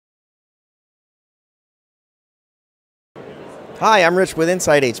Hi, I'm Rich with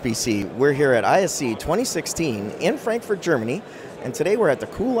Inside HPC. We're here at ISC 2016 in Frankfurt, Germany, and today we're at the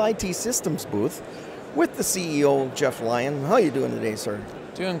CoolIT Systems booth with the CEO, Jeff Lyon. How are you doing today, sir?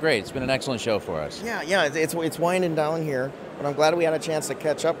 Doing great. It's been an excellent show for us. Yeah, it's winding down here, but I'm glad we had a chance to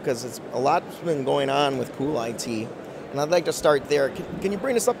catch up because a lot's been going on with CoolIT, and I'd like to start there. Can you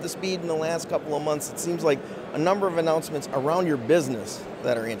bring us up to speed in the last couple of months? It seems like a number of announcements around your business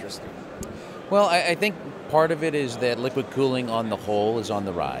that are interesting. Well, I think part of it is that liquid cooling on the whole is on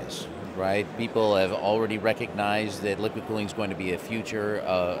the rise, right? People have already recognized that liquid cooling is going to be a future,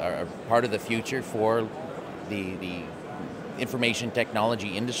 a part of the future for the information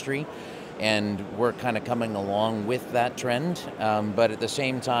technology industry, and we're kind of coming along with that trend. But at the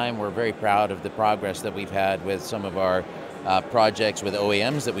same time, we're very proud of the progress that we've had with some of our projects with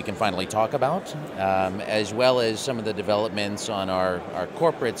OEMs that we can finally talk about, as well as some of the developments on our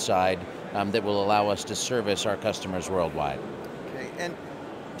corporate side that will allow us to service our customers worldwide. Okay, and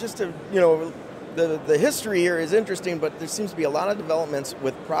just to, the history here is interesting, but there seems to be a lot of developments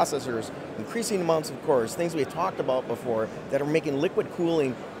with processors, increasing amounts of cores, things we talked about before that are making liquid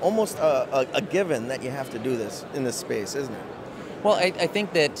cooling almost a given that you have to do this in this space, isn't it? Well, I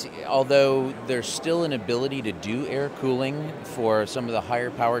think that although there's still an ability to do air cooling for some of the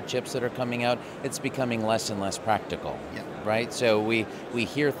higher power chips that are coming out, it's becoming less and less practical, right? So we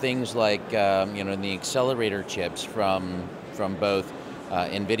hear things like, in the accelerator chips from both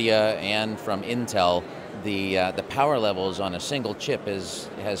NVIDIA and from Intel, the power levels on a single chip has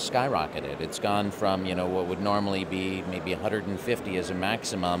skyrocketed. It's gone from what would normally be maybe 150 as a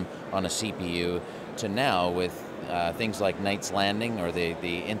maximum on a CPU to now with things like Knight's Landing or the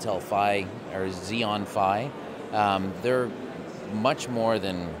Intel Phi or Xeon Phi, they're much more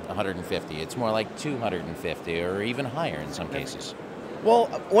than 150. It's more like 250 or even higher in some cases. Well,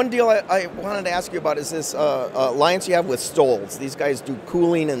 one deal I wanted to ask you about is this alliance you have with Stahls. These guys do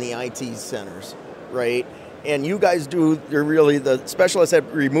cooling in the IT centers, right? And you guys you're really the specialists at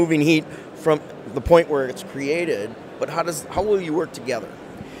removing heat from the point where it's created, but how will you work together?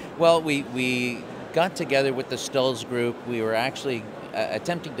 Well, we got together with the Stahls group. We were actually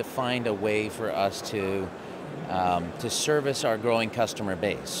attempting to find a way for us to service our growing customer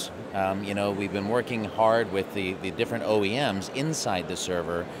base. We've been working hard with the different OEMs inside the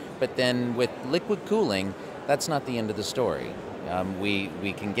server, but then with liquid cooling, that's not the end of the story.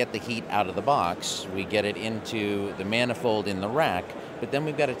 We can get the heat out of the box, we get it into the manifold in the rack, but then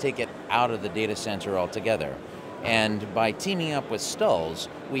we've got to take it out of the data center altogether. And by teaming up with Stahls,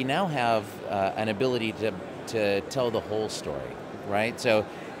 we now have an ability to tell the whole story, right? So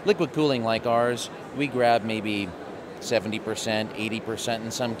liquid cooling like ours, we grab maybe 70%, 80% in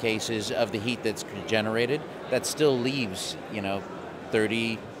some cases of the heat that's generated. That still leaves,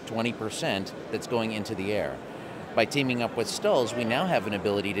 30, 20% that's going into the air. By teaming up with Stahls, we now have an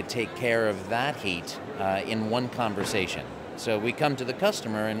ability to take care of that heat in one conversation. So we come to the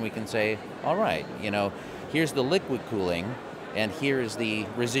customer and we can say, all right, here's the liquid cooling, and here's the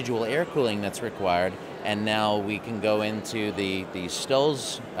residual air cooling that's required, and now we can go into the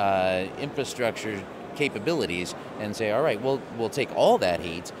Stahls infrastructure capabilities and say, all right, we'll take all that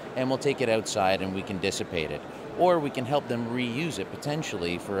heat and we'll take it outside and we can dissipate it. Or we can help them reuse it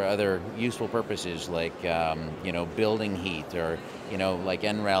potentially for other useful purposes like, building heat, or, like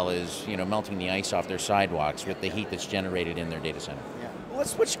NREL is, melting the ice off their sidewalks with the heat that's generated in their data center. Well,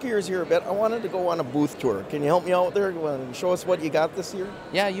 let's switch gears here a bit. I wanted to go on a booth tour. Can you help me out there and show us what you got this year?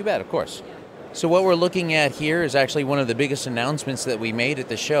 Yeah, you bet, of course. So what we're looking at here is actually one of the biggest announcements that we made at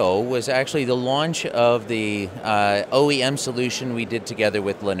the show was actually the launch of the OEM Solution we did together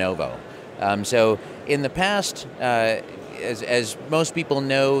with Lenovo. So in the past, as most people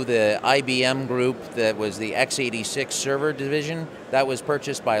know, the IBM group that was the x86 server division, that was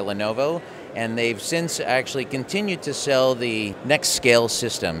purchased by Lenovo, and they've since actually continued to sell the Next Scale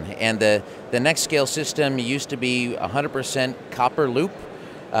system. And the Next Scale system used to be 100% copper loop,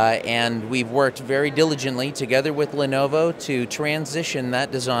 and we've worked very diligently together with Lenovo to transition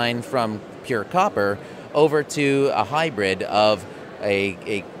that design from pure copper over to a hybrid of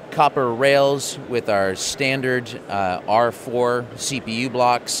a copper rails with our standard R4 CPU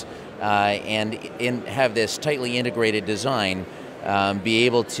blocks, and have this tightly integrated design be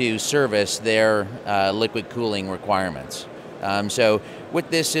able to service their liquid cooling requirements. So with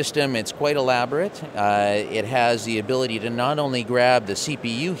this system, it's quite elaborate. It has the ability to not only grab the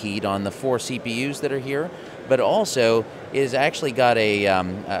CPU heat on the 4 CPUs that are here, but also is actually got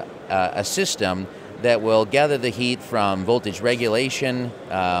a system that will gather the heat from voltage regulation,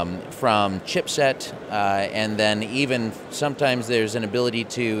 from chipset, and then even sometimes there's an ability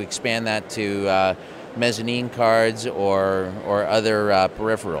to expand that to mezzanine cards or other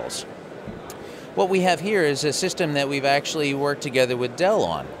peripherals. What we have here is a system that we've actually worked together with Dell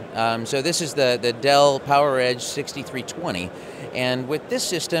on. So this is the Dell PowerEdge 6320. And with this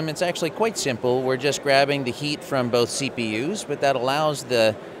system, it's actually quite simple. We're just grabbing the heat from both CPUs, but that allows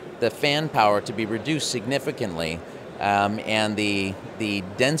the fan power to be reduced significantly, and the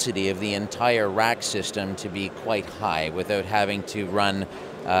density of the entire rack system to be quite high without having to run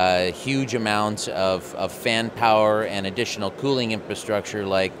huge amounts of fan power and additional cooling infrastructure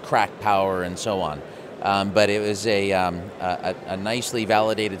like crack power and so on. But it was a nicely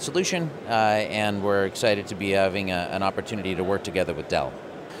validated solution, and we're excited to be having an opportunity to work together with Dell.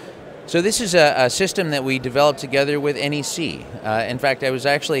 So this is a system that we developed together with NEC. In fact, it was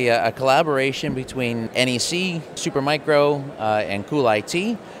actually a collaboration between NEC, Supermicro, and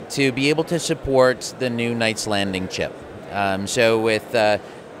CoolIT to be able to support the new Knights Landing chip. So with the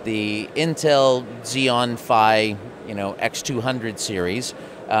Intel Xeon Phi, X200 series,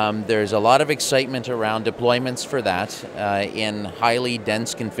 there's a lot of excitement around deployments for that in highly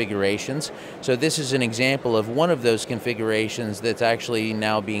dense configurations. So this is an example of one of those configurations that's actually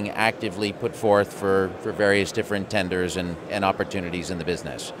now being actively put forth for various different tenders and opportunities in the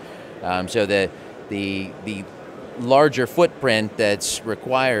business. So the larger footprint that's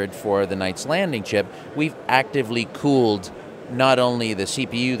required for the Knights Landing chip, we've actively cooled not only the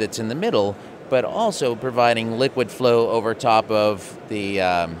CPU that's in the middle, but also providing liquid flow over top of the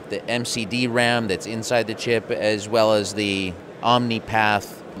MCD RAM that's inside the chip, as well as the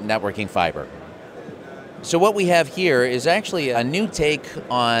OmniPath networking fiber. So what we have here is actually a new take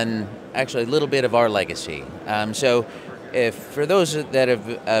on actually a little bit of our legacy. So for those that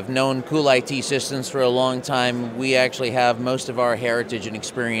have known CoolIT systems for a long time, we actually have most of our heritage and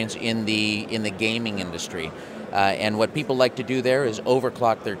experience in the gaming industry. And what people like to do there is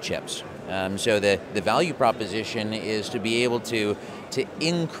overclock their chips. So the value proposition is to be able to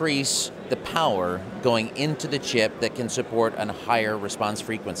increase the power going into the chip that can support a higher response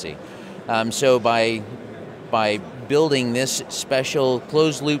frequency. So by building this special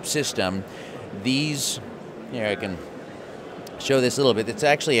closed loop system, here I can show this a little bit. It's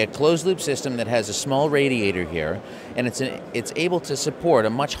actually a closed loop system that has a small radiator here, and it's able to support a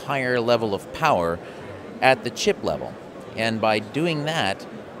much higher level of power at the chip level. And by doing that,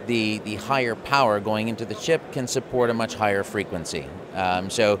 the higher power going into the chip can support a much higher frequency.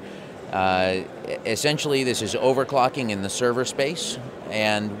 Essentially, this is overclocking in the server space,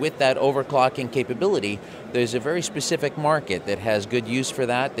 and with that overclocking capability, there's a very specific market that has good use for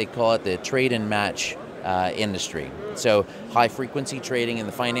that. They call it the trade and match industry. So high frequency trading in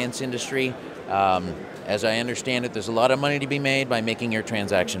the finance industry. As I understand it, there's a lot of money to be made by making your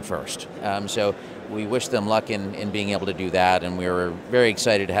transaction first. So we wish them luck in being able to do that, and we were very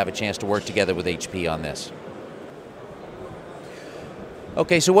excited to have a chance to work together with HP on this.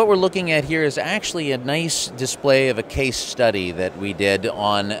 Okay, so what we're looking at here is actually a nice display of a case study that we did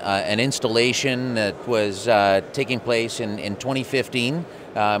on an installation that was taking place in 2015.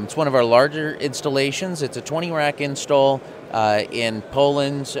 It's one of our larger installations. It's a 20-rack install in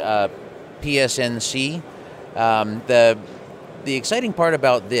Poland's PSNC. The exciting part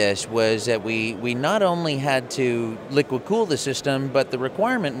about this was that we not only had to liquid cool the system, but the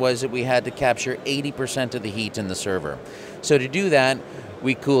requirement was that we had to capture 80% of the heat in the server. So to do that,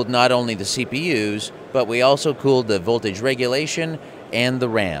 we cooled not only the CPUs, but we also cooled the voltage regulation and the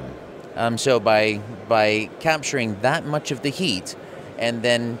RAM. So by capturing that much of the heat and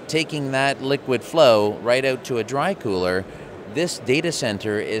then taking that liquid flow right out to a dry cooler, this data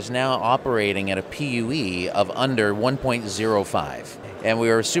center is now operating at a PUE of under 1.05. And we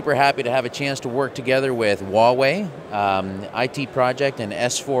were super happy to have a chance to work together with Huawei, IT Project, and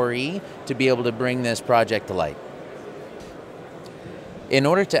S4E to be able to bring this project to light. In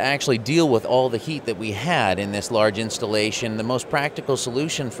order to actually deal with all the heat that we had in this large installation, the most practical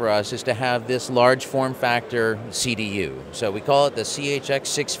solution for us is to have this large form factor CDU. So we call it the CHX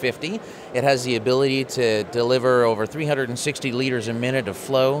 650. It has the ability to deliver over 360 liters a minute of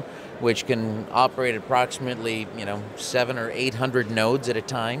flow, which can operate approximately 700 or 800 nodes at a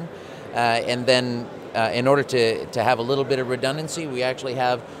time. And then in order to have a little bit of redundancy, we actually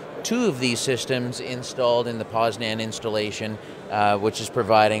have 2 of these systems installed in the Poznan installation, which is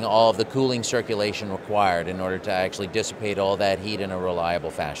providing all of the cooling circulation required in order to actually dissipate all that heat in a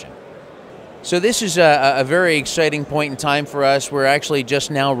reliable fashion. So this is a very exciting point in time for us. We're actually just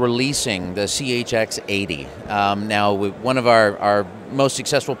now releasing the CHX 80. Now, one of our most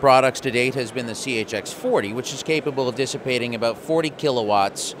successful products to date has been the CHX 40, which is capable of dissipating about 40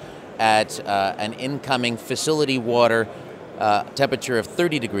 kilowatts at an incoming facility water temperature of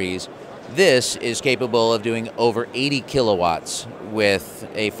 30 degrees This is capable of doing over 80 kilowatts with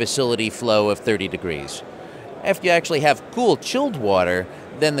a facility flow of 30 degrees. If you actually have cool chilled water,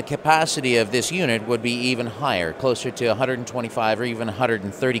 then the capacity of this unit would be even higher, closer to 125 or even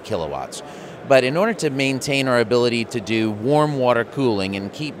 130 kilowatts. But in order to maintain our ability to do warm water cooling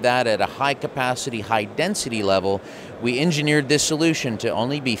and keep that at a high capacity, high density level, we engineered this solution to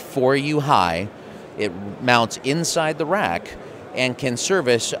only be 4U high. It mounts inside the rack and can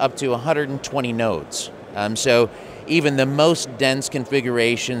service up to 120 nodes. So even the most dense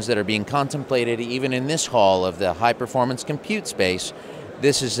configurations that are being contemplated, even in this hall of the high performance compute space,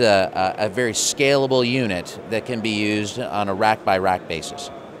 this is a very scalable unit that can be used on a rack by rack basis.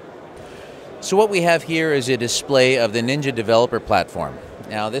 So what we have here is a display of the Ninja developer platform.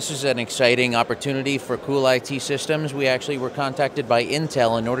 Now this is an exciting opportunity for CoolIT Systems. We actually were contacted by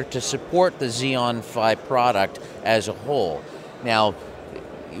Intel in order to support the Xeon Phi product as a whole. Now,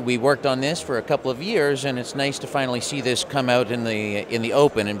 we worked on this for a couple of years, and it's nice to finally see this come out in the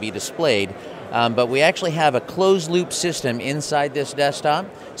open and be displayed. But we actually have a closed loop system inside this desktop,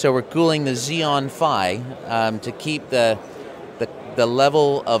 so we're cooling the Xeon Phi to keep the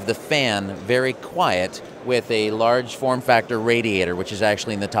level of the fan very quiet with a large form factor radiator, which is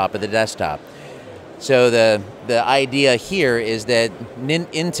actually in the top of the desktop. So the idea here is that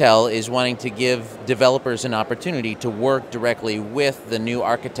Intel is wanting to give developers an opportunity to work directly with the new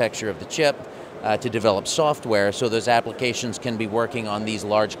architecture of the chip to develop software, so those applications can be working on these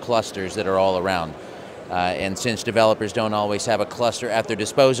large clusters that are all around. And since developers don't always have a cluster at their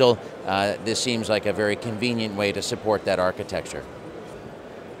disposal, this seems like a very convenient way to support that architecture.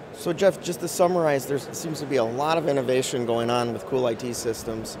 So Jeff, just to summarize, there seems to be a lot of innovation going on with CoolIT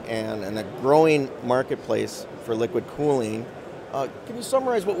Systems and a growing marketplace for liquid cooling. Can you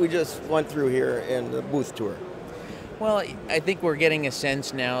summarize what we just went through here in the booth tour? Well, I think we're getting a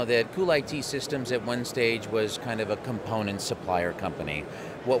sense now that CoolIT Systems at one stage was kind of a component supplier company.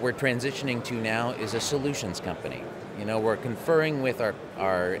 What we're transitioning to now is a solutions company. You know, we're conferring with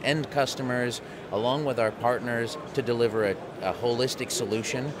our end customers, along with our partners, to deliver a holistic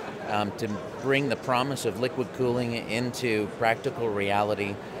solution, to bring the promise of liquid cooling into practical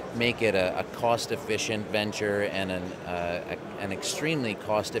reality, make it a cost-efficient venture and an extremely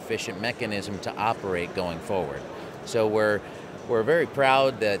cost-efficient mechanism to operate going forward. So we're very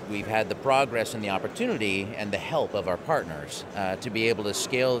proud that we've had the progress and the opportunity and the help of our partners to be able to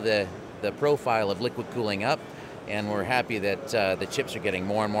scale the profile of liquid cooling up, and we're happy that the chips are getting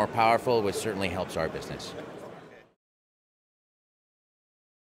more and more powerful, which certainly helps our business.